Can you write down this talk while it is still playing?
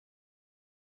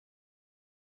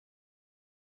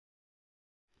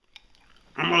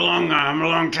I'm a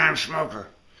long time smoker.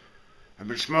 I've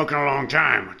been smoking a long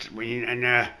time.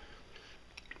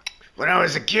 When I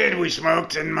was a kid, we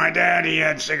smoked, and my dad, he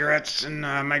had cigarettes, and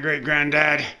my great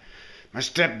granddad, my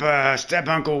step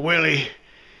uncle Willie,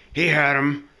 he had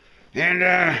them,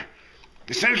 and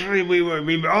essentially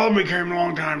we all became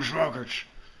long time smokers.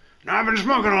 Now I've been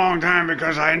smoking a long time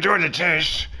because I enjoy the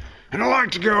taste, and I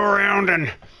like to go around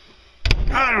and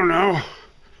I don't know,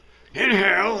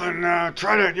 inhale and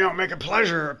try to make a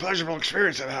pleasurable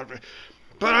experience out of it.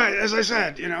 But as I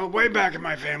said, way back in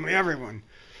my family,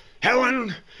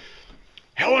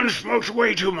 Helen smokes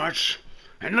way too much,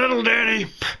 and little Danny,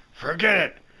 forget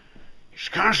it. He's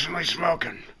constantly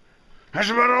smoking. That's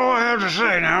about all I have to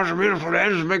say now. It's a beautiful day.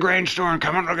 There's a big rainstorm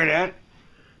coming. Look at that.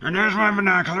 And there's my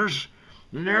binoculars.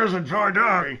 And there's a toy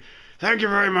dog. Thank you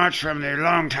very much from the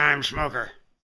long-time smoker.